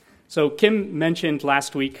So Kim mentioned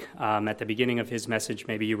last week at the beginning of his message,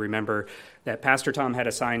 maybe you remember, that Pastor Tom had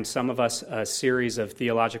assigned some of us a series of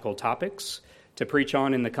theological topics to preach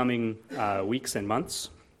on in the coming weeks and months.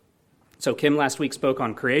 So Kim last week spoke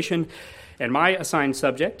on creation, and my assigned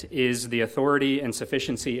subject is the authority and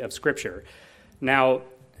sufficiency of Scripture. Now,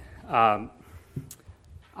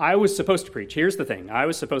 I was supposed to preach. Here's the thing. I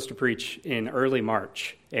was supposed to preach in early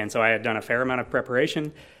March, and so I had done a fair amount of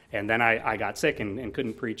preparation, and then I got sick and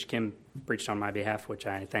couldn't preach. Kim preached on my behalf, which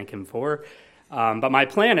I thank him for. But my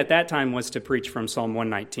plan at that time was to preach from Psalm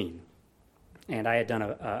 119, and I had done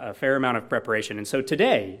a fair amount of preparation. And so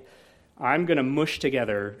today, I'm going to mush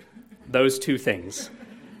together those two things,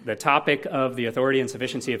 the topic of the authority and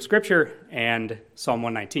sufficiency of Scripture and Psalm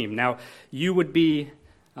 119. Now, you would be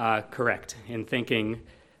correct in thinking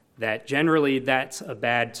that generally that's a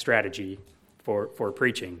bad strategy for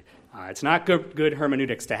preaching. It's not good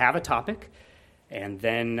hermeneutics to have a topic and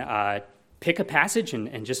then pick a passage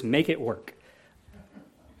and just make it work.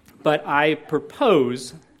 But I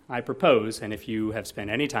propose, and if you have spent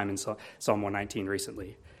any time in Psalm 119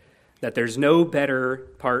 recently, that there's no better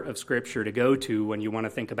part of Scripture to go to when you want to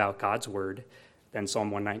think about God's Word than Psalm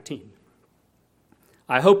 119.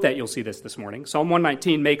 I hope that you'll see this morning. Psalm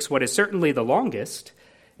 119 makes what is certainly the longest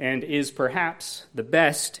and is perhaps the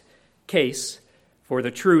best case for the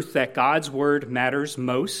truth that God's Word matters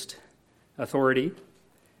most, authority,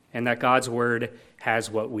 and that God's Word has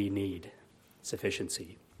what we need,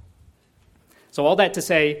 sufficiency. So all that to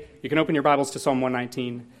say, you can open your Bibles to Psalm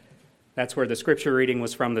 119. That's where the Scripture reading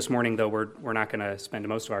was from this morning, though we're not going to spend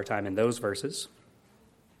most of our time in those verses.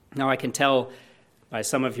 Now I can tell by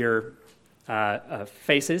some of your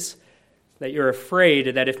faces that you're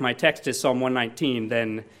afraid that if my text is Psalm 119,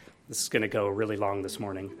 then this is going to go really long this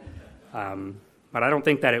morning. But I don't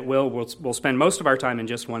think that it will. We'll spend most of our time in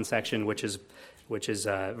just one section, which is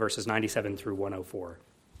verses 97 through 104.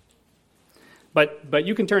 But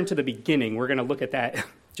you can turn to the beginning. We're going to look at that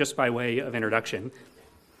just by way of introduction.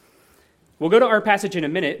 We'll go to our passage in a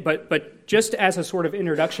minute, but just as a sort of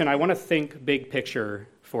introduction, I want to think big picture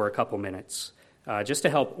for a couple minutes, just to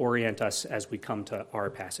help orient us as we come to our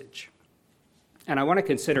passage. And I want to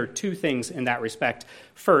consider two things in that respect.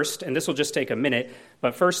 First, and this will just take a minute,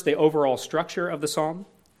 but first the overall structure of the psalm,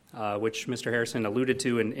 which Mr. Harrison alluded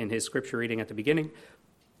to in his scripture reading at the beginning.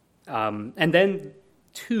 And then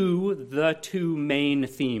the two main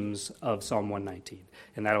themes of Psalm 119,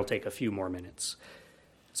 and that'll take a few more minutes.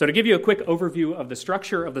 So to give you a quick overview of the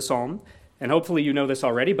structure of the psalm, and hopefully you know this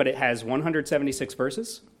already, but it has 176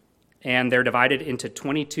 verses, and they're divided into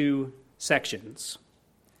 22 sections.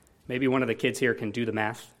 Maybe one of the kids here can do the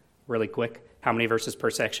math really quick, how many verses per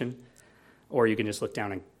section, or you can just look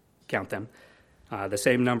down and count them, the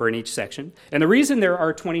same number in each section. And the reason there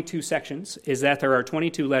are 22 sections is that there are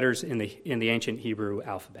 22 letters in the ancient Hebrew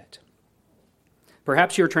alphabet.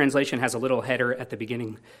 Perhaps your translation has a little header at the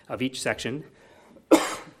beginning of each section.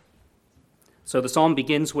 So the psalm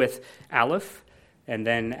begins with Aleph, and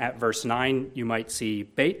then at verse 9 you might see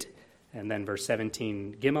Beit, and then verse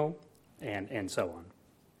 17 Gimel, and so on.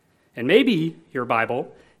 And maybe your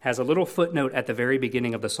Bible has a little footnote at the very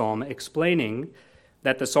beginning of the psalm explaining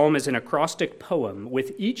that the psalm is an acrostic poem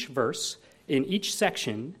with each verse in each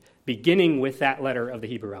section beginning with that letter of the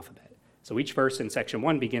Hebrew alphabet. So each verse in section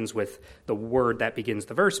 1 begins with the word that begins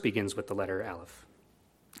the verse, begins with the letter Aleph.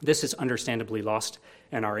 This is understandably lost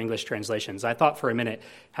in our English translations. I thought for a minute,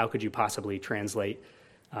 how could you possibly translate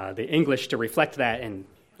the English to reflect that? And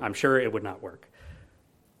I'm sure it would not work.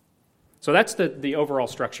 So that's the overall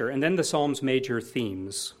structure, and then the psalm's major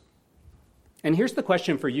themes. And here's the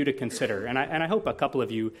question for you to consider, and I hope a couple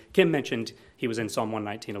of you, Kim mentioned he was in Psalm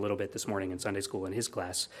 119 a little bit this morning in Sunday school in his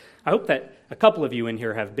class. I hope that a couple of you in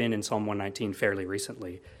here have been in Psalm 119 fairly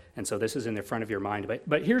recently, and so this is in the front of your mind.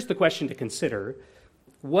 But here's the question to consider.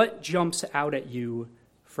 What jumps out at you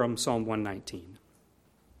from Psalm 119?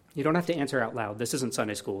 You don't have to answer out loud. This isn't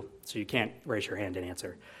Sunday school, so you can't raise your hand and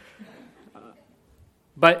answer.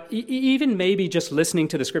 But even maybe just listening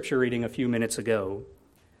to the scripture reading a few minutes ago,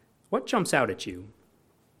 what jumps out at you?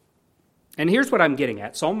 And here's what I'm getting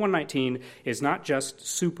at. Psalm 119 is not just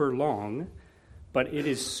super long, but it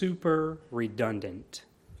is super redundant.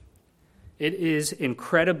 It is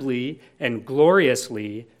incredibly and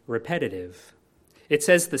gloriously repetitive. It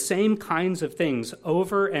says the same kinds of things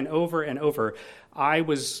over and over and over. I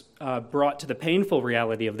was brought to the painful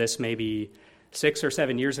reality of this maybe 6 or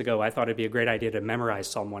 7 years ago. I thought it'd be a great idea to memorize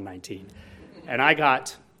Psalm 119. And I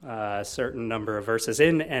got a certain number of verses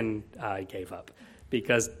in, and I gave up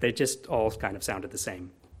because they just all kind of sounded the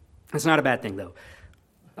same. It's not a bad thing, though.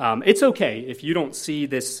 It's okay if you don't see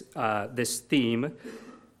this theme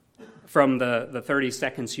from the 30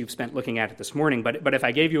 seconds you've spent looking at it this morning, but if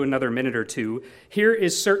I gave you another minute or two, here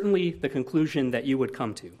is certainly the conclusion that you would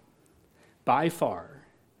come to. By far,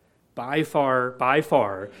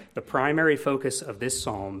 the primary focus of this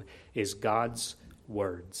psalm is God's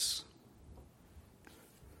words.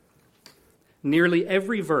 Nearly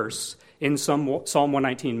every verse in Psalm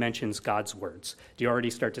 119 mentions God's words. Do you already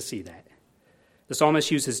start to see that? The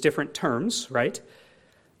psalmist uses different terms, right?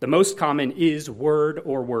 The most common is word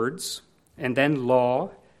or words, and then law,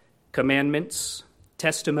 commandments,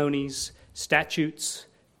 testimonies, statutes,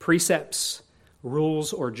 precepts,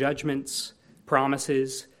 rules or judgments,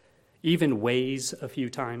 promises, even ways a few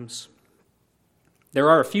times. There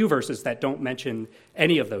are a few verses that don't mention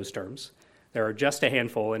any of those terms. There are just a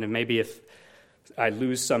handful, and maybe if I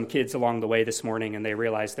lose some kids along the way this morning and they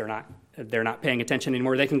realize they're not paying attention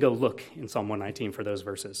anymore, they can go look in Psalm 119 for those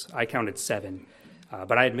verses. I counted 7,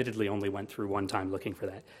 but I admittedly only went through one time looking for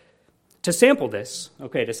that. To sample this,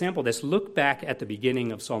 look back at the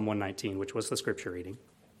beginning of Psalm 119, which was the scripture reading.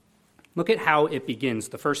 Look at how it begins,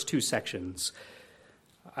 the first 2 sections.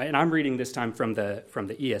 And I'm reading this time from the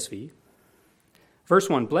ESV. Verse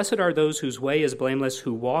 1, "Blessed are those whose way is blameless,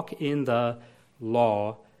 who walk in the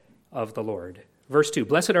law of the Lord." Verse 2,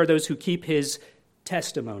 "Blessed are those who keep his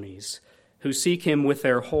testimonies, who seek him with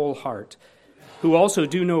their whole heart, who also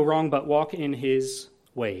do no wrong but walk in his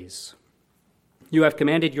ways. You have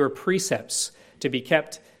commanded your precepts to be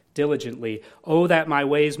kept diligently. Oh, that my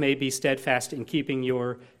ways may be steadfast in keeping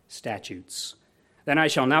your statutes. Then I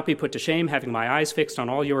shall not be put to shame, having my eyes fixed on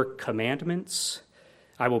all your commandments.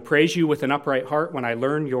 I will praise you with an upright heart when I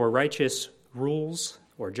learn your righteous rules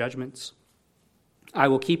or judgments. I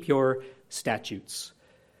will keep your statutes.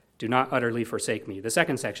 Do not utterly forsake me." The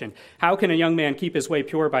second section, "How can a young man keep his way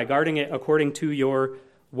pure? By guarding it according to your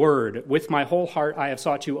word. With my whole heart I have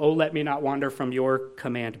sought you. Oh, let me not wander from your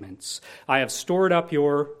commandments. I have stored up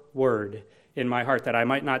your word in my heart that I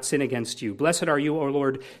might not sin against you. Blessed are you, O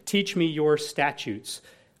Lord. Teach me your statutes.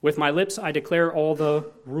 With my lips I declare all the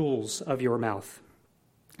rules of your mouth.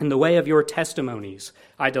 In the way of your testimonies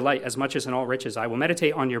I delight as much as in all riches. I will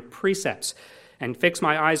meditate on your precepts and fix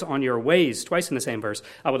my eyes on your ways." Twice in the same verse.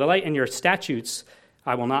 "I will delight in your statutes.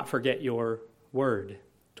 I will not forget your word."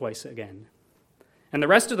 Twice again. And the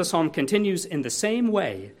rest of the psalm continues in the same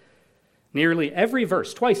way. Nearly every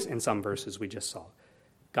verse, twice in some verses we just saw,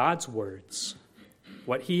 God's words,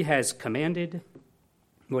 what he has commanded,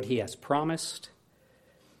 what he has promised,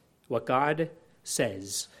 what God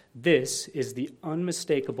says. This is the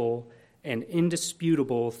unmistakable and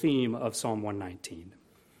indisputable theme of Psalm 119.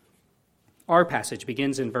 Our passage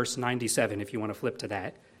begins in verse 97, if you want to flip to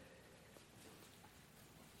that.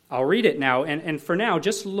 I'll read it now, and for now,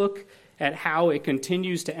 just look at how it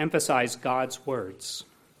continues to emphasize God's words.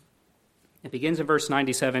 It begins in verse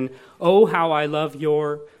 97, "Oh, how I love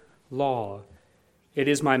your law. It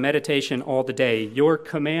is my meditation all the day. Your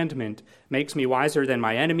commandment makes me wiser than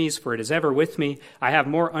my enemies, for it is ever with me. I have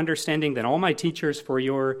more understanding than all my teachers, for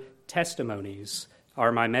your testimonies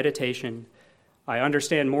are my meditation. I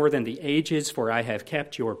understand more than the ages, for I have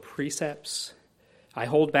kept your precepts. I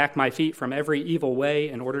hold back my feet from every evil way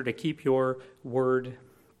in order to keep your word.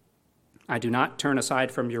 I do not turn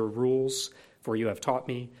aside from your rules, for you have taught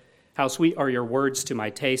me. How sweet are your words to my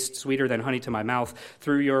taste, sweeter than honey to my mouth.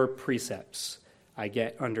 Through your precepts I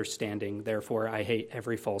get understanding, therefore I hate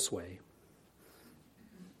every false way."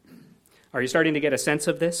 Are you starting to get a sense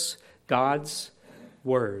of this? God's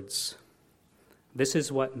words. This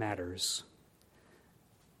is what matters.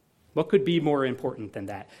 What could be more important than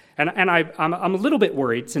that? And I'm a little bit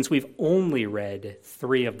worried, since we've only read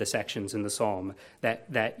 3 of the sections in the psalm,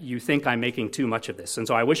 that you think I'm making too much of this. And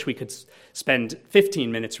so I wish we could spend 15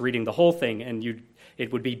 minutes reading the whole thing, and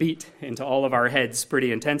it would be beat into all of our heads pretty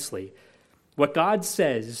intensely. What God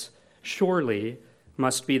says surely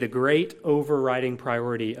must be the great overriding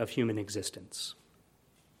priority of human existence.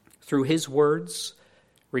 Through his words,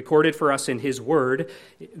 recorded for us in his word,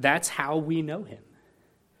 that's how we know him.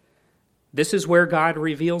 This is where God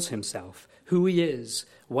reveals himself, who he is,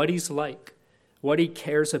 what he's like, what he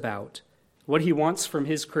cares about, what he wants from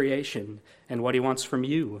his creation, and what he wants from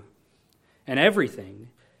you. And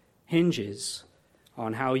everything hinges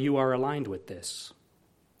on how you are aligned with this,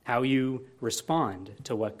 how you respond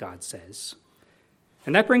to what God says.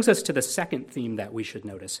 And that brings us to the second theme that we should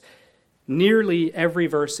notice. Nearly every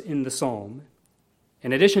verse in the psalm,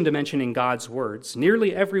 in addition to mentioning God's words,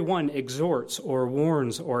 nearly every one exhorts or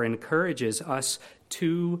warns or encourages us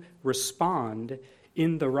to respond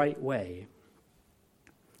in the right way.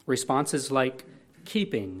 Responses like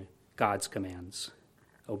keeping God's commands,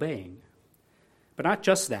 obeying. But not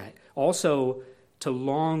just that, also to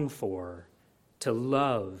long for, to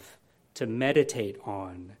love, to meditate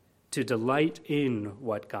on, to delight in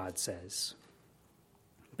what God says.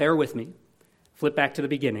 Bear with me. Flip back to the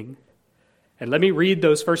beginning. And let me read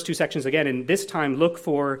those first two sections again, and this time look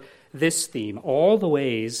for this theme, all the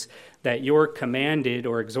ways that you're commanded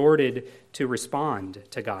or exhorted to respond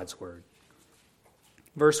to God's word.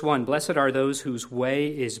 Verse 1, blessed are those whose way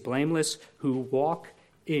is blameless, who walk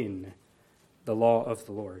in the law of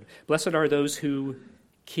the Lord. Blessed are those who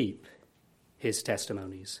keep his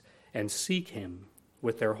testimonies and seek him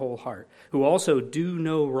with their whole heart, who also do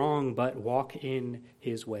no wrong but walk in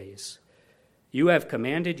his ways. You have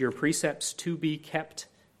commanded your precepts to be kept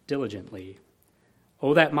diligently.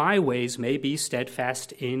 Oh, that my ways may be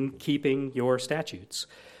steadfast in keeping your statutes.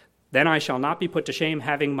 Then I shall not be put to shame,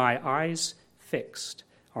 having my eyes fixed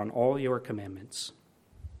on all your commandments.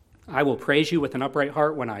 I will praise you with an upright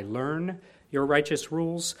heart when I learn your righteous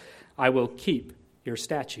rules. I will keep your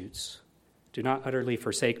statutes. Do not utterly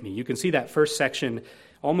forsake me. You can see that first section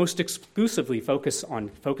almost exclusively focuses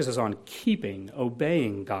on keeping,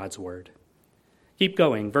 obeying God's word. Keep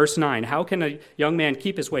going. Verse 9, how can a young man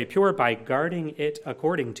keep his way pure? By guarding it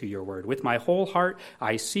according to your word. With my whole heart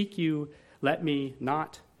I seek you. Let me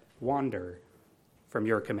not wander from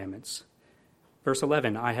your commandments. Verse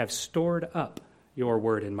 11, I have stored up your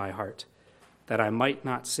word in my heart, that I might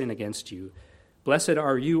not sin against you. Blessed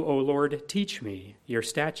are you, O Lord. Teach me your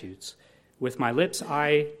statutes. With my lips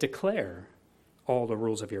I declare all the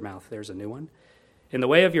rules of your mouth. There's a new one. In the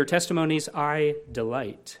way of your testimonies I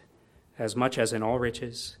delight, as much as in all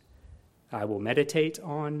riches. I will meditate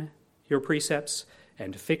on your precepts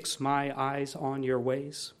and fix my eyes on your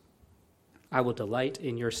ways. I will delight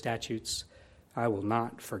in your statutes. I will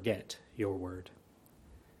not forget your word.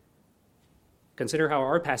 Consider how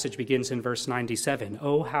our passage begins in verse 97.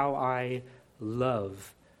 Oh, how I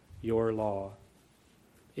love your law.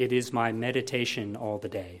 It is my meditation all the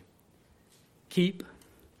day. Keep,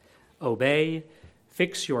 obey,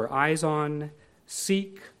 fix your eyes on,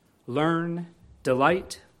 seek, learn,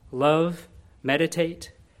 delight, love,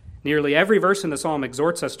 meditate. Nearly every verse in the psalm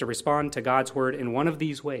exhorts us to respond to God's word in one of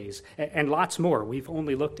these ways, and lots more. We've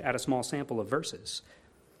only looked at a small sample of verses.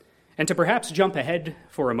 And to perhaps jump ahead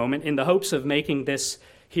for a moment in the hopes of making this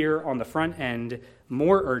here on the front end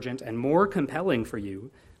more urgent and more compelling for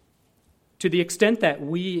you, to the extent that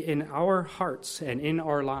we in our hearts and in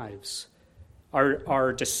our lives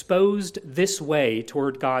are disposed this way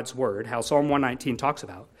toward God's word, how Psalm 119 talks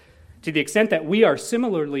about, to the extent that we are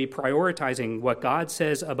similarly prioritizing what God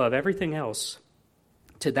says above everything else,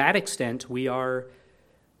 to that extent we are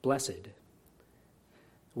blessed.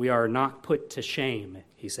 We are not put to shame,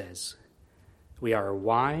 he says. We are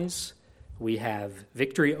wise. We have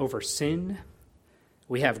victory over sin.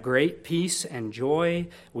 We have great peace and joy.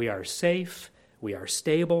 We are safe. We are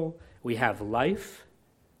stable. We have life,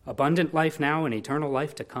 abundant life now and eternal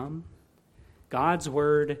life to come. God's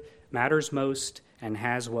word matters most and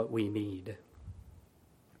has what we need.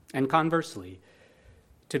 And conversely,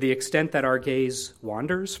 to the extent that our gaze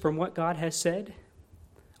wanders from what God has said,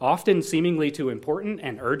 often seemingly to important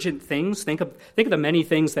and urgent things, think of the many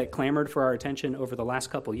things that clamored for our attention over the last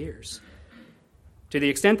couple years. To the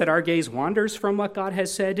extent that our gaze wanders from what God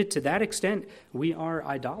has said, to that extent, we are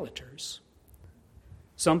idolaters.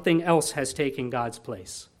 Something else has taken God's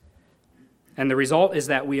place. And the result is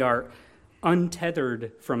that we are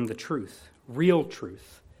untethered from the truth, real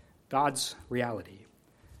truth, God's reality.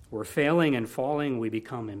 We're failing and falling. We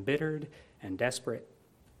become embittered and desperate.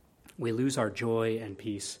 We lose our joy and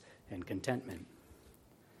peace and contentment.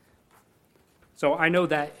 So I know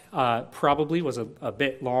that probably was a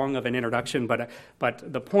bit long of an introduction, but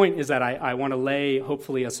the point is that I want to lay,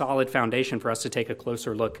 hopefully, a solid foundation for us to take a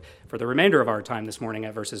closer look for the remainder of our time this morning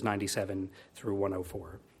at verses 97 through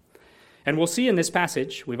 104. And we'll see in this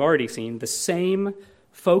passage, we've already seen, the same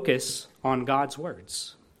focus on God's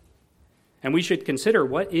words. And we should consider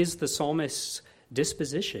what is the psalmist's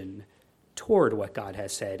disposition toward what God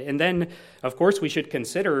has said. And then, of course, we should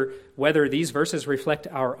consider whether these verses reflect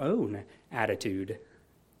our own attitude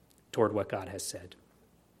toward what God has said.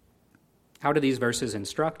 How do these verses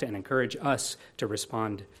instruct and encourage us to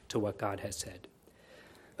respond to what God has said?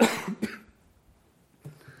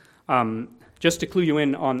 Just to clue you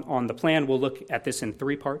in on the plan, we'll look at this in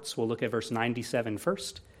three parts. We'll look at verse 97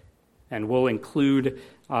 first, and we'll include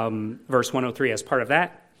verse 103 as part of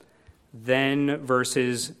that. Then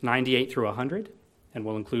verses 98 through 100, and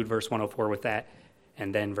we'll include verse 104 with that,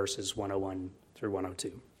 and then verses 101 through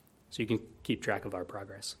 102. So you can keep track of our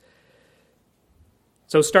progress.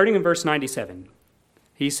 So starting in verse 97,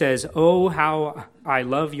 he says, "Oh, how I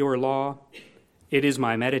love your law. It is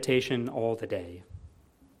my meditation all the day."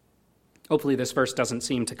 Hopefully this verse doesn't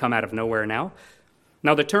seem to come out of nowhere now.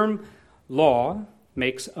 Now, the term law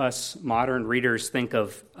makes us modern readers think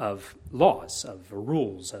of laws, of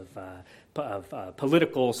rules, of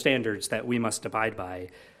political standards that we must abide by.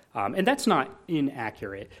 And that's not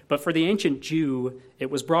inaccurate. But for the ancient Jew, it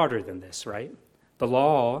was broader than this, right? The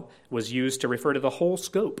law was used to refer to the whole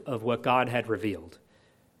scope of what God had revealed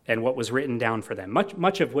and what was written down for them,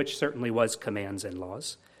 much of which certainly was commands and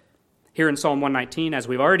laws. Here in Psalm 119, as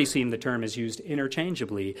we've already seen, the term is used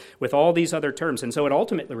interchangeably with all these other terms, and so it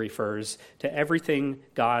ultimately refers to everything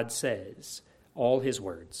God says, all his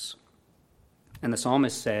words. And the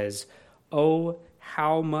psalmist says, "Oh,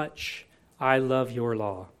 how much I love your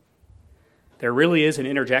law." There really is an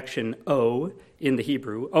interjection, "oh," in the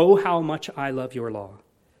Hebrew. "Oh, how much I love your law.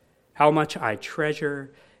 How much I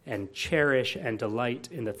treasure and cherish and delight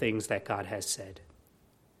in the things that God has said."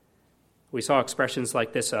 We saw expressions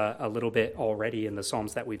like this a little bit already in the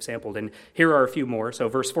Psalms that we've sampled, and here are a few more. So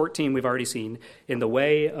verse 14 we've already seen, "In the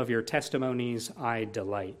way of your testimonies I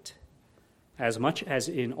delight, as much as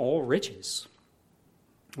in all riches."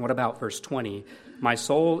 What about verse 20? "My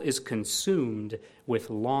soul is consumed with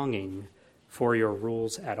longing for your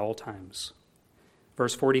rules at all times."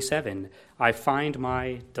 Verse 47, "I find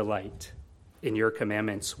my delight in your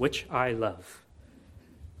commandments, which I love."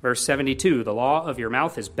 Verse 72, "The law of your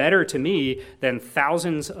mouth is better to me than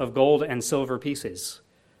thousands of gold and silver pieces."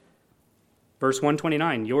 Verse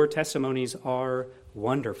 129, "Your testimonies are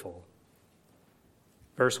wonderful."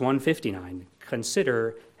 Verse 159,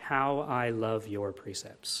 "Consider how I love your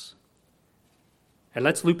precepts." And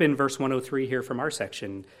let's loop in verse 103 here from our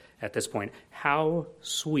section at this point. "How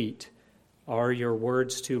sweet are your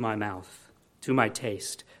words to my mouth, to my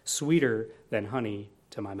taste, sweeter than honey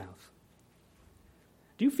to my mouth."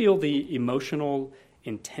 Do you feel the emotional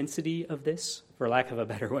intensity of this, for lack of a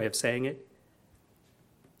better way of saying it?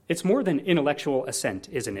 It's more than intellectual assent,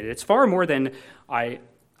 isn't it? It's far more than, I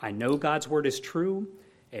know God's word is true,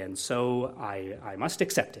 and so I must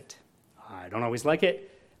accept it. I don't always like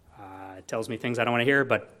it. It tells me things I don't want to hear,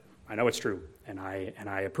 but I know it's true, and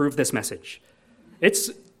I approve this message.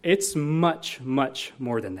 It's much, much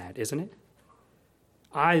more than that, isn't it?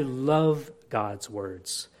 I love God's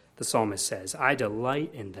words. The psalmist says, "I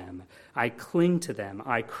delight in them. I cling to them.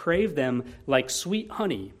 I crave them like sweet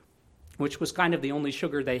honey," which was kind of the only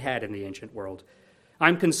sugar they had in the ancient world.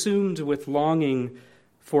 "I'm consumed with longing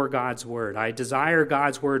for God's word. I desire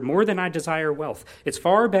God's word more than I desire wealth. It's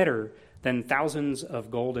far better than thousands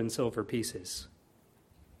of gold and silver pieces."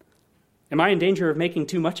 Am I in danger of making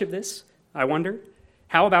too much of this, I wonder?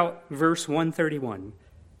 How about verse 131?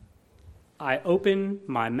 "I open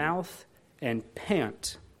my mouth and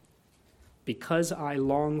pant because I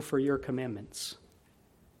long for your commandments."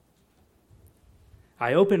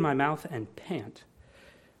 I open my mouth and pant.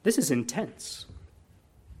 This is intense.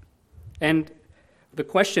 And the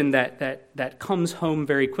question that comes home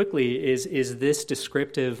very quickly is this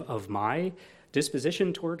descriptive of my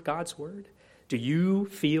disposition toward God's word? Do you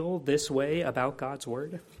feel this way about God's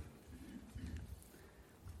word?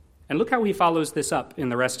 And look how he follows this up in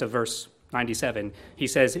the rest of verse 97. He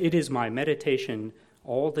says, "It is my meditation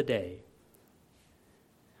all the day."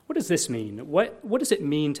 What does this mean? What does it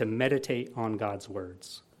mean to meditate on God's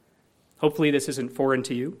words? Hopefully this isn't foreign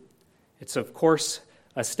to you. It's, of course,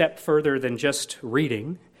 a step further than just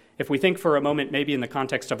reading. If we think for a moment, maybe in the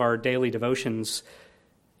context of our daily devotions,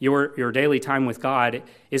 your daily time with God,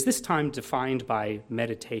 is this time defined by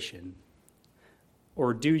meditation?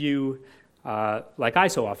 Or do you, like I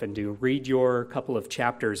so often do, read your couple of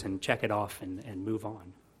chapters and check it off and move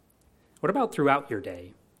on? What about throughout your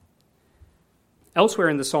day? Elsewhere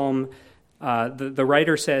in the psalm, the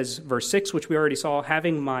writer says, verse 6, which we already saw,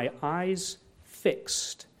 "Having my eyes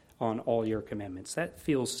fixed on all your commandments." That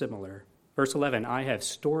feels similar. Verse 11, "I have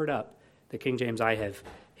stored up," the King James, "I have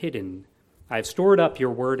hidden. I have stored up your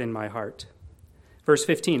word in my heart." Verse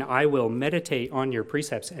 15, "I will meditate on your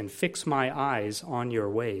precepts and fix my eyes on your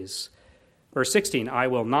ways." Verse 16, "I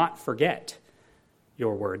will not forget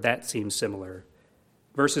your word." That seems similar.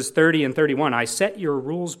 Verses 30 and 31, "I set your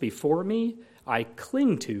rules before me. I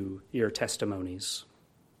cling to your testimonies."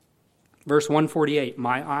 Verse 148,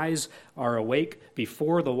 "My eyes are awake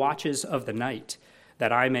before the watches of the night,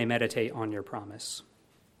 that I may meditate on your promise."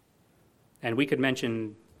 And we could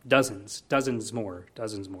mention dozens more.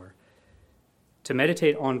 To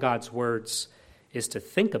meditate on God's words is to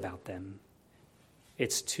think about them.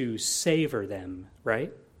 It's to savor them,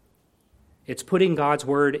 right? It's putting God's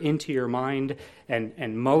word into your mind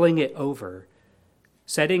and mulling it over,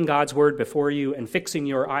 setting God's word before you and fixing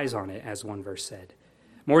your eyes on it, as one verse said.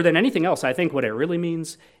 More than anything else, I think what it really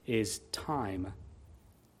means is time.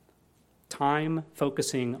 time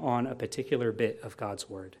focusing on a particular bit of God's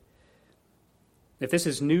word. If this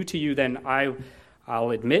is new to you, then I'll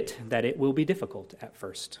admit that it will be difficult at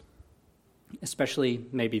first, especially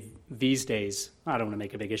maybe these days. I don't want to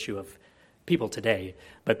make a big issue of people today,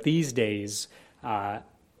 but these days, how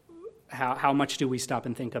much do we stop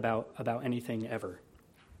and think about anything ever?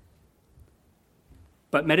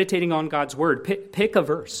 But meditating on God's word, pick a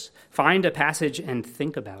verse, find a passage and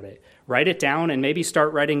think about it. Write it down and maybe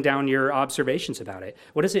start writing down your observations about it.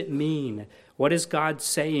 What does it mean? What is God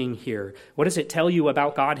saying here? What does it tell you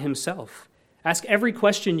about God himself? Ask every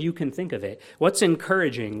question you can think of it. What's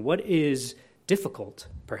encouraging? What is difficult,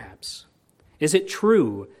 perhaps? Is it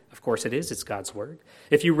true? Of course it is. It's God's word.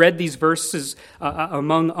 If you read these verses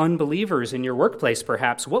among unbelievers in your workplace,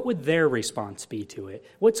 perhaps, what would their response be to it?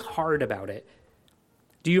 What's hard about it?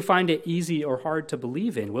 Do you find it easy or hard to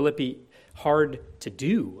believe in? Will it be hard to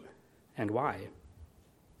do? And why?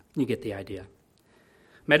 You get the idea.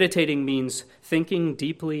 Meditating means thinking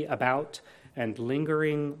deeply about and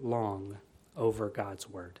lingering long over God's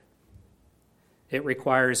word. It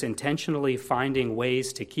requires intentionally finding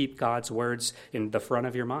ways to keep God's words in the front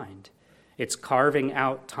of your mind. It's carving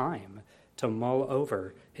out time to mull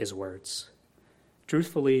over his words.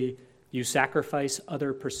 Truthfully, you sacrifice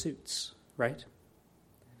other pursuits, right?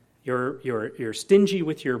 You're stingy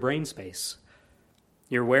with your brain space.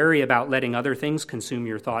 You're wary about letting other things consume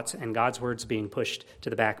your thoughts and God's words being pushed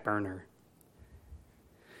to the back burner.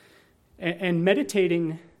 And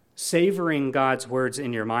meditating, savoring God's words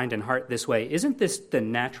in your mind and heart this way, isn't this the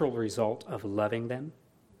natural result of loving them?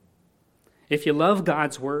 If you love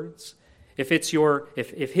God's words, if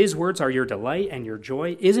his words are your delight and your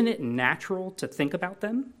joy, isn't it natural to think about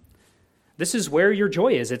them? This is where your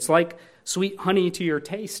joy is. It's like sweet honey to your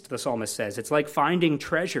taste, the psalmist says. It's like finding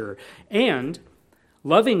treasure. And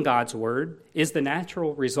loving God's word is the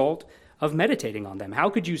natural result of meditating on them. How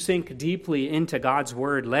could you sink deeply into God's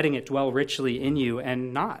word, letting it dwell richly in you,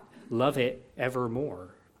 and not love it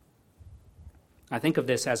evermore? I think of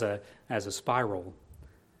this as a spiral.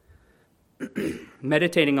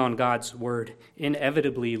 Meditating on God's word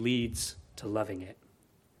inevitably leads to loving it.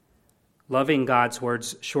 Loving God's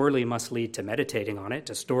words surely must lead to meditating on it,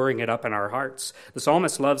 to storing it up in our hearts. The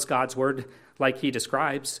psalmist loves God's word like he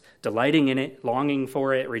describes, delighting in it, longing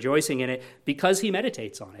for it, rejoicing in it, because he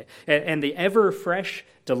meditates on it. And the ever-fresh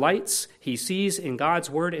delights he sees in God's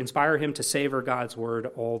word inspire him to savor God's word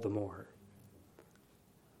all the more.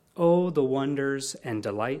 Oh, the wonders and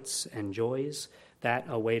delights and joys that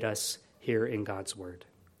await us here in God's word.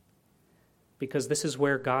 Because this is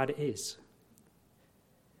where God is.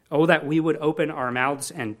 Oh, that we would open our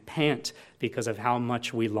mouths and pant because of how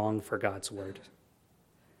much we long for God's word.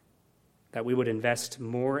 That we would invest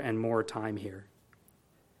more and more time here.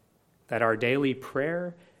 That our daily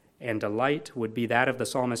prayer and delight would be that of the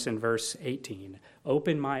psalmist in verse 18.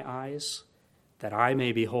 Open my eyes that I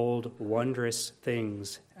may behold wondrous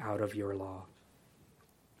things out of your law.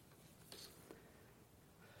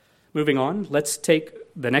 Moving on, let's take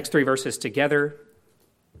the next three verses together.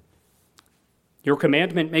 Your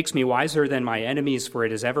commandment makes me wiser than my enemies, for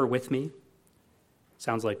it is ever with me.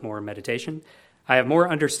 Sounds like more meditation. I have more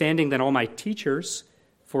understanding than all my teachers,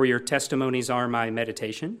 for your testimonies are my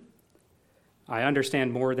meditation. I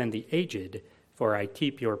understand more than the aged, for I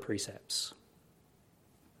keep your precepts.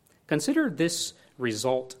 Consider this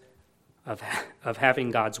result of having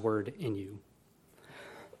God's word in you.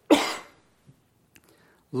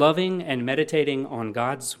 Loving and meditating on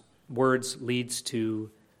God's words leads to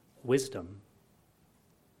wisdom.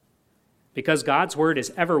 Because God's word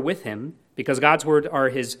is ever with him, because God's word are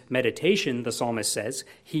his meditation, the psalmist says,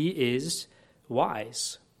 he is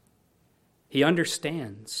wise. He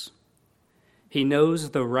understands. He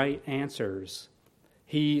knows the right answers.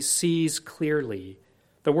 He sees clearly.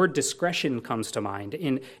 The word discretion comes to mind.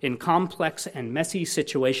 In complex and messy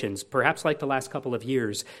situations, perhaps like the last couple of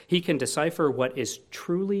years, he can decipher what is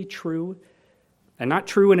truly true, and not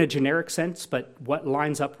true in a generic sense, but what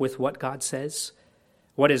lines up with what God says.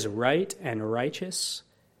 What is right and righteous,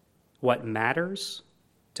 what matters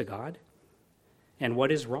to God, and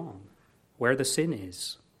what is wrong, where the sin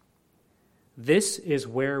is. This is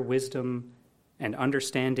where wisdom and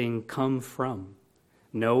understanding come from,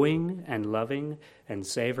 knowing and loving and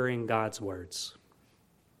savoring God's words.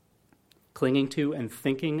 Clinging to and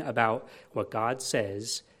thinking about what God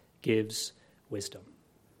says gives wisdom.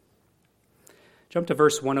 Jump to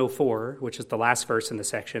verse 104, which is the last verse in the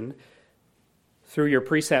section. Through your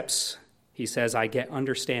precepts, he says, I get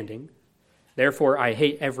understanding. Therefore, I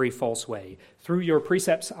hate every false way. Through your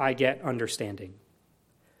precepts, I get understanding.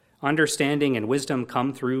 Understanding and wisdom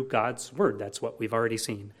come through God's word. That's what we've already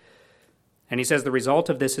seen. And he says the result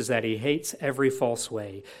of this is that he hates every false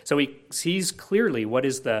way. So he sees clearly what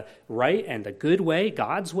is the right and the good way,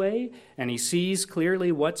 God's way, and he sees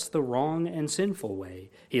clearly what's the wrong and sinful way.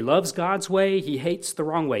 He loves God's way, he hates the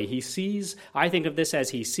wrong way. I think of this as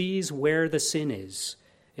he sees where the sin is,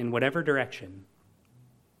 in whatever direction.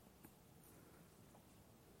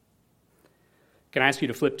 Can I ask you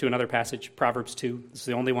to flip to another passage, Proverbs 2? This is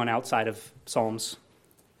the only one outside of Psalms.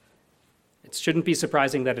 It shouldn't be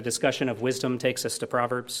surprising that a discussion of wisdom takes us to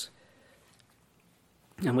Proverbs.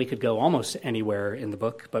 And we could go almost anywhere in the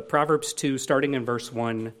book, but Proverbs 2, starting in verse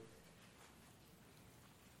 1,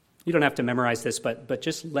 you don't have to memorize this, but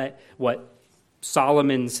just let what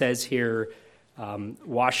Solomon says here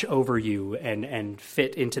wash over you and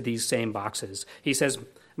fit into these same boxes. He says,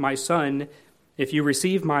 "My son, if you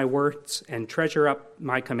receive my words and treasure up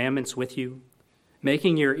my commandments with you,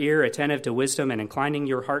 making your ear attentive to wisdom and inclining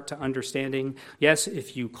your heart to understanding. Yes,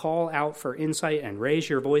 if you call out for insight and raise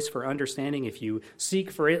your voice for understanding, if you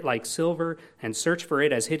seek for it like silver and search for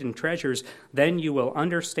it as hidden treasures, then you will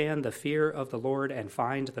understand the fear of the Lord and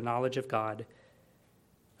find the knowledge of God.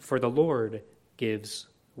 For the Lord gives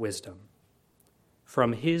wisdom.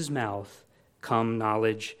 From his mouth come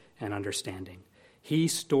knowledge and understanding. He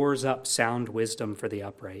stores up sound wisdom for the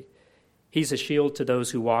upright. He's a shield to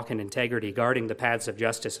those who walk in integrity, guarding the paths of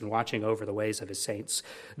justice and watching over the ways of his saints.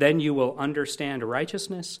 Then you will understand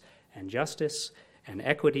righteousness and justice and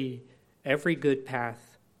equity, every good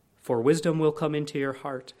path. For wisdom will come into your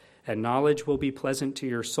heart, and knowledge will be pleasant to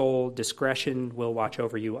your soul. Discretion will watch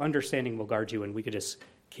over you. Understanding will guard you." And we could just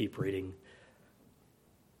keep reading.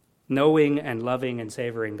 Knowing and loving and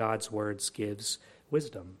savoring God's words gives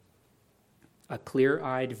wisdom. A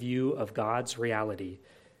clear-eyed view of God's reality,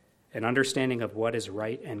 an understanding of what is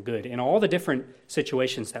right and good in all the different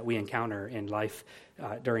situations that we encounter in life,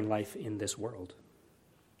 during life in this world.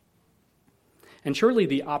 And surely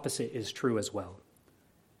the opposite is true as well.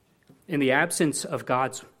 In the absence of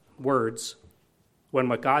God's words, when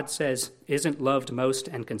what God says isn't loved most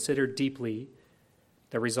and considered deeply,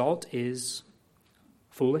 the result is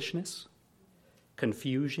foolishness,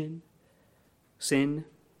 confusion, sin.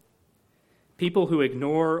 People who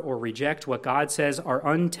ignore or reject what God says are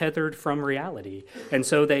untethered from reality. And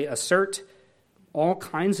so they assert all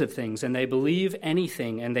kinds of things, and they believe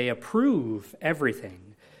anything, and they approve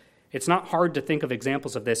everything. It's not hard to think of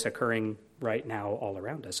examples of this occurring right now all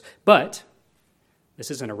around us. But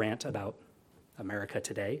this isn't a rant about America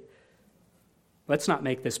today. Let's not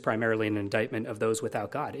make this primarily an indictment of those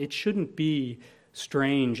without God. It shouldn't be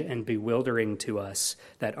strange and bewildering to us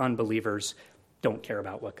that unbelievers don't care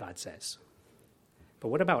about what God says. But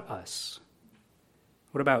what about us?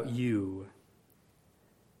 What about you?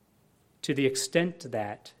 To the extent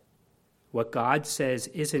that what God says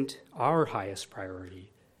isn't our highest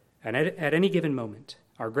priority, and at any given moment,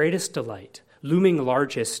 our greatest delight, looming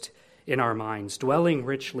largest in our minds, dwelling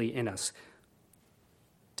richly in us,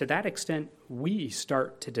 to that extent, we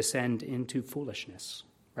start to descend into foolishness,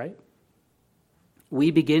 right? We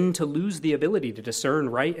begin to lose the ability to discern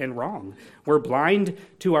right and wrong. We're blind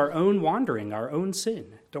to our own wandering, our own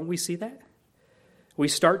sin. Don't we see that? We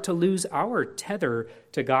start to lose our tether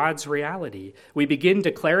to God's reality. We begin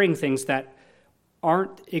declaring things that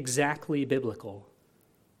aren't exactly biblical.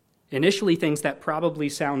 Initially, things that probably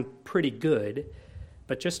sound pretty good,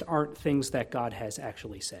 but just aren't things that God has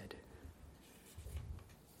actually said.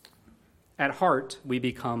 At heart, we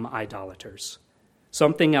become idolaters.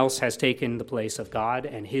 Something else has taken the place of God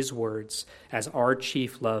and his words as our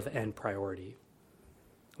chief love and priority.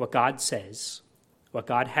 What God says, what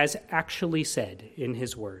God has actually said in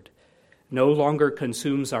his word, no longer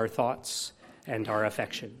consumes our thoughts and our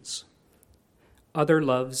affections. Other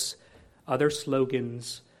loves, other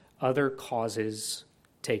slogans, other causes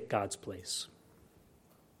take God's place.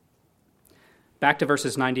 Back to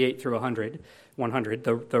verses 98 through 100,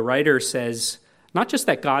 the writer says, not just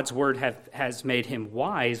that God's word has made him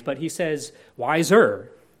wise, but he says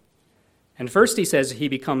wiser. And first he says he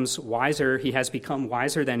becomes wiser, he has become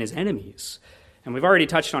wiser than his enemies. And we've already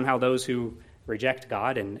touched on how those who reject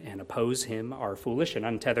God and oppose him are foolish and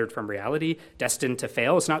untethered from reality, destined to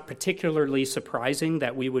fail. It's not particularly surprising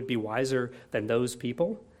that we would be wiser than those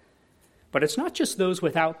people. But it's not just those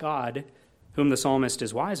without God whom the psalmist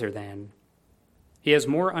is wiser than. He has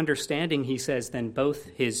more understanding, he says, than both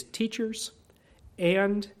his teachers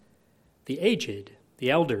and the aged,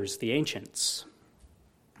 the elders, the ancients.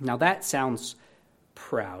 Now that sounds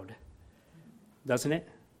proud, doesn't it?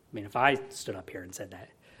 I mean, if I stood up here and said that.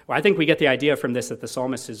 Well, I think we get the idea from this that the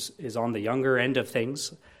psalmist is on the younger end of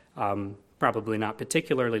things, probably not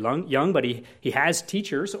particularly young, but he has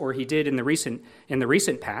teachers, or he did in the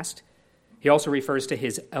recent past. He also refers to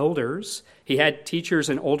his elders. He had teachers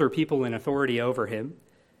and older people in authority over him.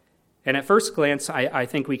 And at first glance, I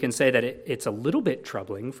think we can say that it's a little bit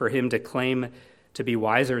troubling for him to claim to be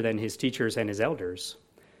wiser than his teachers and his elders.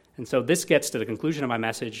 And so this gets to the conclusion of my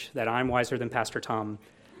message, that I'm wiser than Pastor Tom.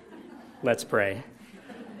 Let's pray.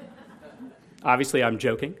 Obviously, I'm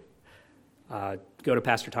joking. Go to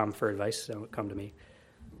Pastor Tom for advice, don't come to me.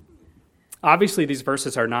 Obviously, these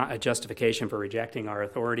verses are not a justification for rejecting our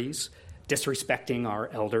authorities, disrespecting our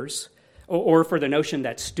elders, or for the notion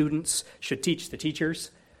that students should teach the teachers.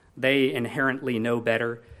 They inherently know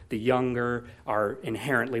better. The younger are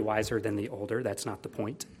inherently wiser than the older. That's not the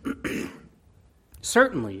point.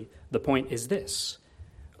 Certainly, the point is this: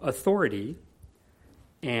 authority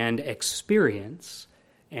and experience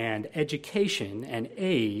and education and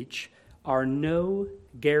age are no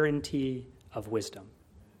guarantee of wisdom.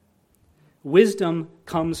 Wisdom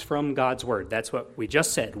comes from God's word. That's what we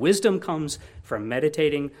just said. Wisdom comes from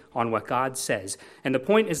meditating on what God says. And the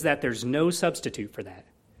point is that there's no substitute for that.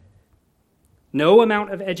 No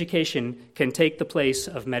amount of education can take the place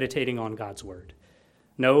of meditating on God's word.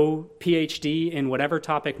 No PhD in whatever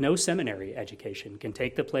topic, no seminary education can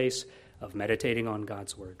take the place of meditating on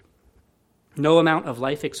God's word. No amount of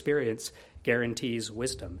life experience guarantees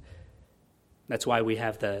wisdom. That's why we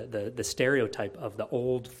have the stereotype of the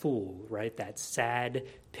old fool, right? That sad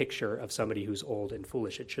picture of somebody who's old and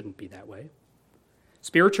foolish. It shouldn't be that way.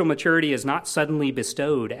 Spiritual maturity is not suddenly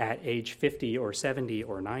bestowed at age 50 or 70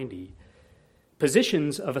 or 90.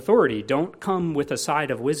 Positions of authority don't come with a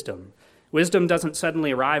side of wisdom. Wisdom doesn't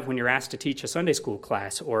suddenly arrive when you're asked to teach a Sunday school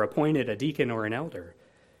class or appointed a deacon or an elder.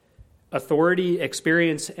 Authority,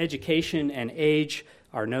 experience, education, and age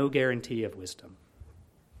are no guarantee of wisdom,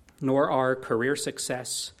 nor are career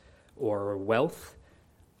success or wealth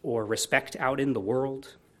or respect out in the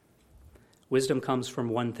world. Wisdom comes from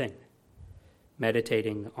one thing: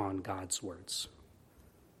 meditating on God's words.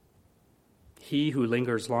 He who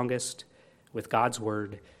lingers longest with God's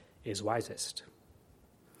word is wisest.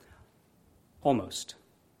 Almost.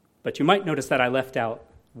 But you might notice that I left out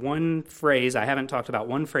one phrase. I haven't talked about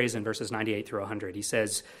one phrase in verses 98 through 100. He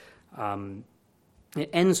says,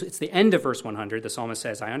 it's the end of verse 100. The psalmist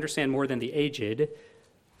says, I understand more than the aged,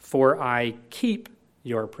 for I keep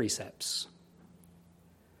your precepts.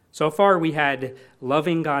 So far we had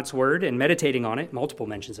loving God's word and meditating on it, multiple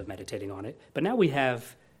mentions of meditating on it, but now we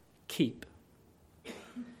have keep.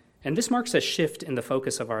 And this marks a shift in the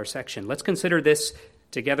focus of our section. Let's consider this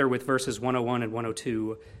together with verses 101 and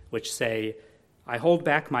 102, which say, I hold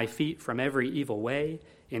back my feet from every evil way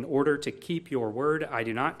in order to keep your word. I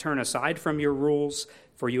do not turn aside from your rules,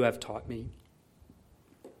 for you have taught me.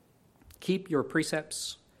 Keep your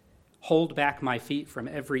precepts. Hold back my feet from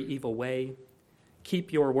every evil way.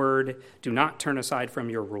 Keep your word. Do not turn aside from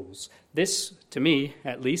your rules. This, to me,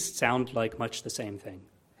 at least, sound like much the same thing.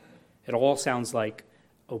 It all sounds like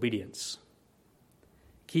obedience.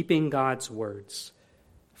 Keeping God's words,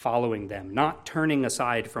 following them, not turning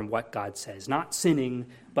aside from what God says, not sinning,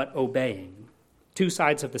 but obeying. Two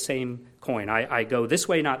sides of the same coin. I go this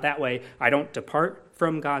way, not that way. I don't depart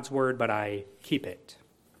from God's word, but I keep it.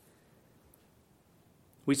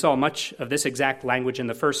 We saw much of this exact language in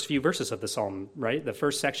the first few verses of the psalm, right? The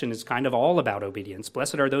first section is kind of all about obedience.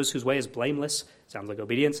 Blessed are those whose way is blameless, sounds like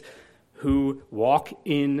obedience, who walk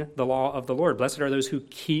in the law of the Lord. Blessed are those who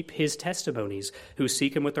keep his testimonies, who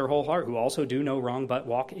seek him with their whole heart, who also do no wrong but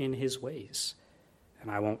walk in his ways.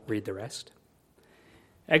 And I won't read the rest.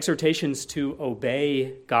 Exhortations to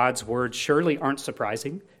obey God's word surely aren't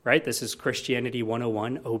surprising, right? This is Christianity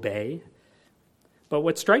 101, obey. But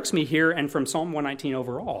what strikes me here and from Psalm 119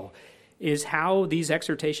 overall is how these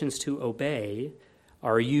exhortations to obey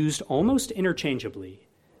are used almost interchangeably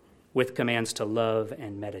with commands to love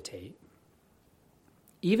and meditate.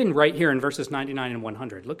 Even right here in verses 99 and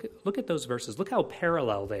 100, look at those verses. Look how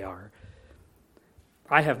parallel they are.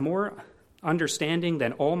 I have more understanding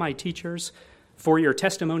than all my teachers, for your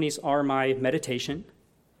testimonies are my meditation.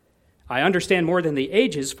 I understand more than the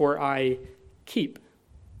ages, for I keep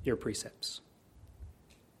your precepts.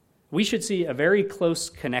 We should see a very close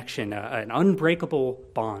connection, an unbreakable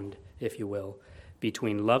bond, if you will,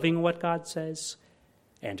 between loving what God says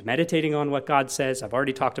and meditating on what God says. I've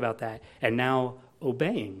already talked about that. And now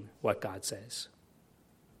obeying what God says.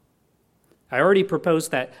 I already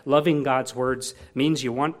proposed that loving God's words means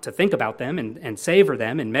you want to think about them and savor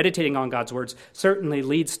them, and meditating on God's words certainly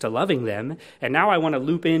leads to loving them. And now I want to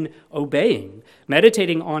loop in obeying,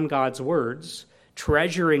 meditating on God's words,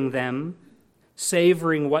 treasuring them,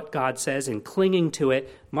 savoring what God says, and clinging to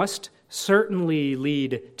it must certainly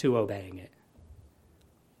lead to obeying it.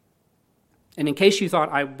 And in case you thought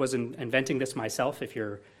I was inventing this myself, if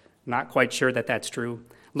you're not quite sure that that's true,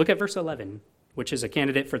 look at verse 11, which is a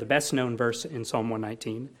candidate for the best known verse in Psalm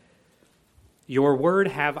 119. Your word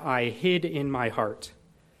have I hid in my heart.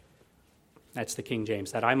 That's the King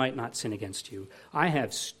James, that I might not sin against you. I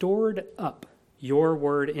have stored up your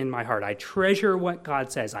word in my heart. I treasure what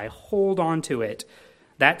God says. I hold on to it.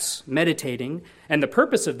 That's meditating. And the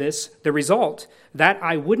purpose of this, the result, that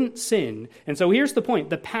I wouldn't sin. And so here's the point.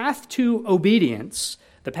 The path to obedience,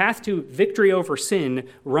 the path to victory over sin,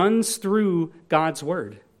 runs through God's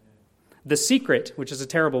word. The secret, which is a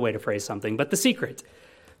terrible way to phrase something, but the secret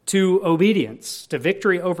to obedience, to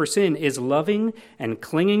victory over sin, is loving and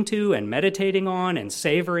clinging to and meditating on and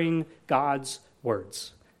savoring God's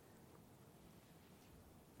words.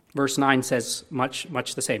 Verse 9 says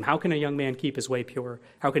much the same. How can a young man keep his way pure?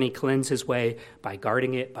 How can he cleanse his way? By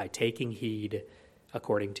guarding it, by taking heed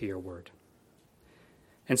according to your word.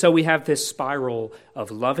 And so we have this spiral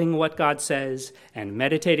of loving what God says and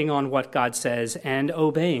meditating on what God says and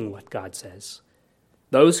obeying what God says.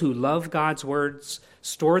 Those who love God's words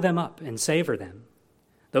store them up and savor them.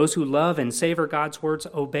 Those who love and savor God's words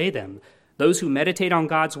obey them. Those who meditate on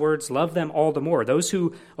God's words love them all the more. Those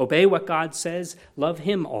who obey what God says love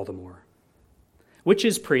him all the more. Which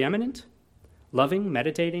is preeminent? Loving,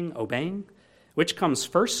 meditating, obeying? Which comes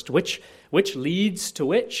first? Which leads to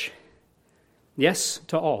which? Yes,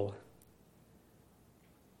 to all.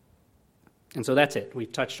 And so that's it.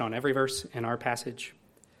 We've touched on every verse in our passage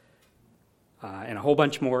and a whole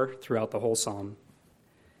bunch more throughout the whole psalm.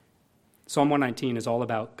 Psalm 119 is all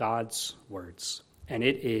about God's words, and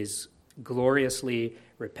it is gloriously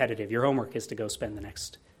repetitive. Your homework is to go spend the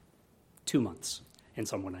next 2 months in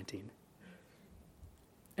Psalm 119.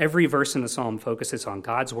 Every verse in the psalm focuses on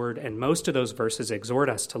God's word, and most of those verses exhort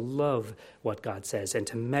us to love what God says and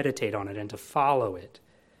to meditate on it and to follow it.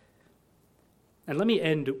 And let me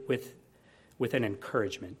end with an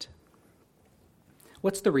encouragement.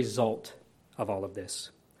 What's the result of all of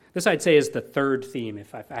this? This, I'd say, is the third theme.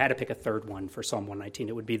 If I had to pick a third one for Psalm 119,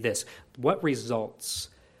 it would be this. What results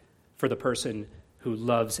for the person who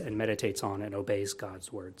loves and meditates on and obeys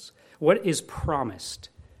God's words? What is promised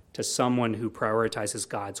to someone who prioritizes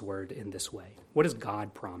God's word in this way? What does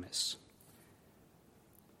God promise?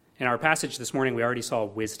 In our passage this morning, we already saw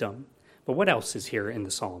wisdom, but what else is here in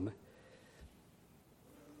the psalm?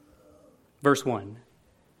 Verse 1,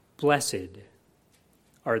 blessed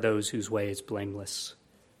are those whose way is blameless,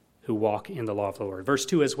 who walk in the law of the Lord. Verse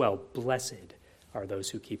 2 as well, blessed are those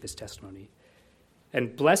who keep his testimony.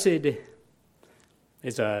 And blessed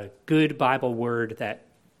is a good Bible word that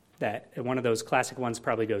one of those classic ones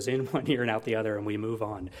probably goes in one ear and out the other, and we move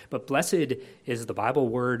on. But blessed is the Bible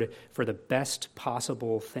word for the best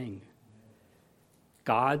possible thing.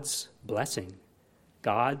 God's blessing,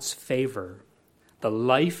 God's favor, the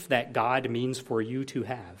life that God means for you to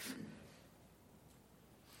have.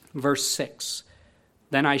 Verse 6,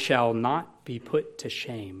 then I shall not be put to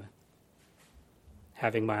shame,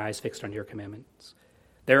 having my eyes fixed on your commandments.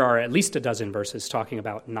 There are at least a dozen verses talking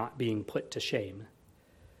about not being put to shame.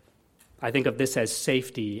 I think of this as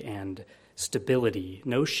safety and stability,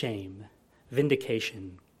 no shame,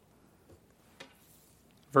 vindication.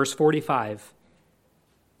 Verse 45,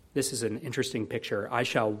 this is an interesting picture. I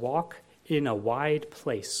shall walk in a wide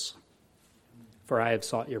place, for I have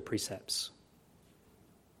sought your precepts.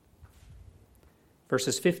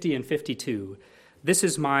 Verses 50 and 52, this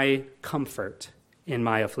is my comfort in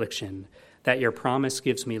my affliction, that your promise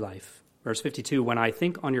gives me life. Verse 52, when I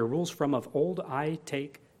think on your rules from of old, I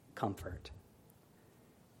take comfort.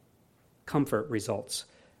 Comfort results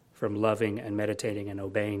from loving and meditating and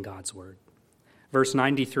obeying God's word. Verse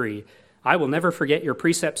 93, I will never forget your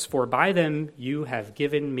precepts, for by them you have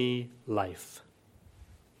given me life.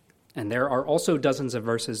 And there are also dozens of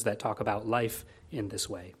verses that talk about life in this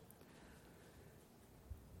way.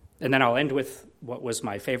 And then I'll end with what was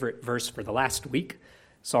my favorite verse for the last week,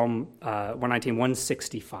 Psalm 119,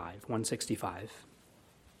 165.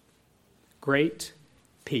 Great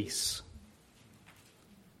peace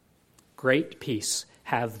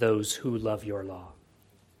have those who love your law.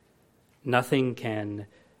 Nothing can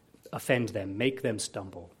offend them, make them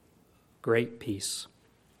stumble. Great peace.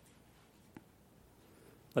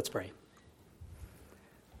 Let's pray.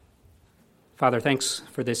 Father, thanks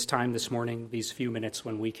for this time this morning, these few minutes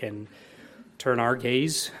when we can turn our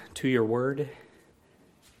gaze to your word.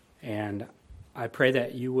 And I pray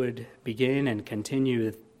that you would begin and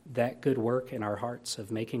continue that good work in our hearts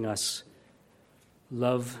of making us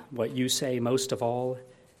love what you say most of all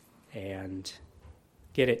and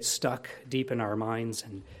get it stuck deep in our minds,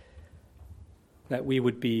 and that we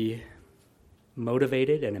would be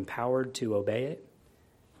motivated and empowered to obey it.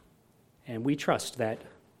 And we trust that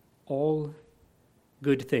all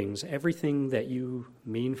good things, everything that you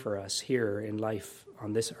mean for us here in life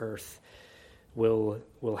on this earth, will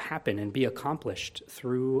happen and be accomplished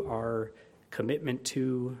through our commitment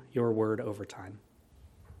to your word over time.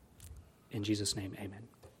 In Jesus' name, amen.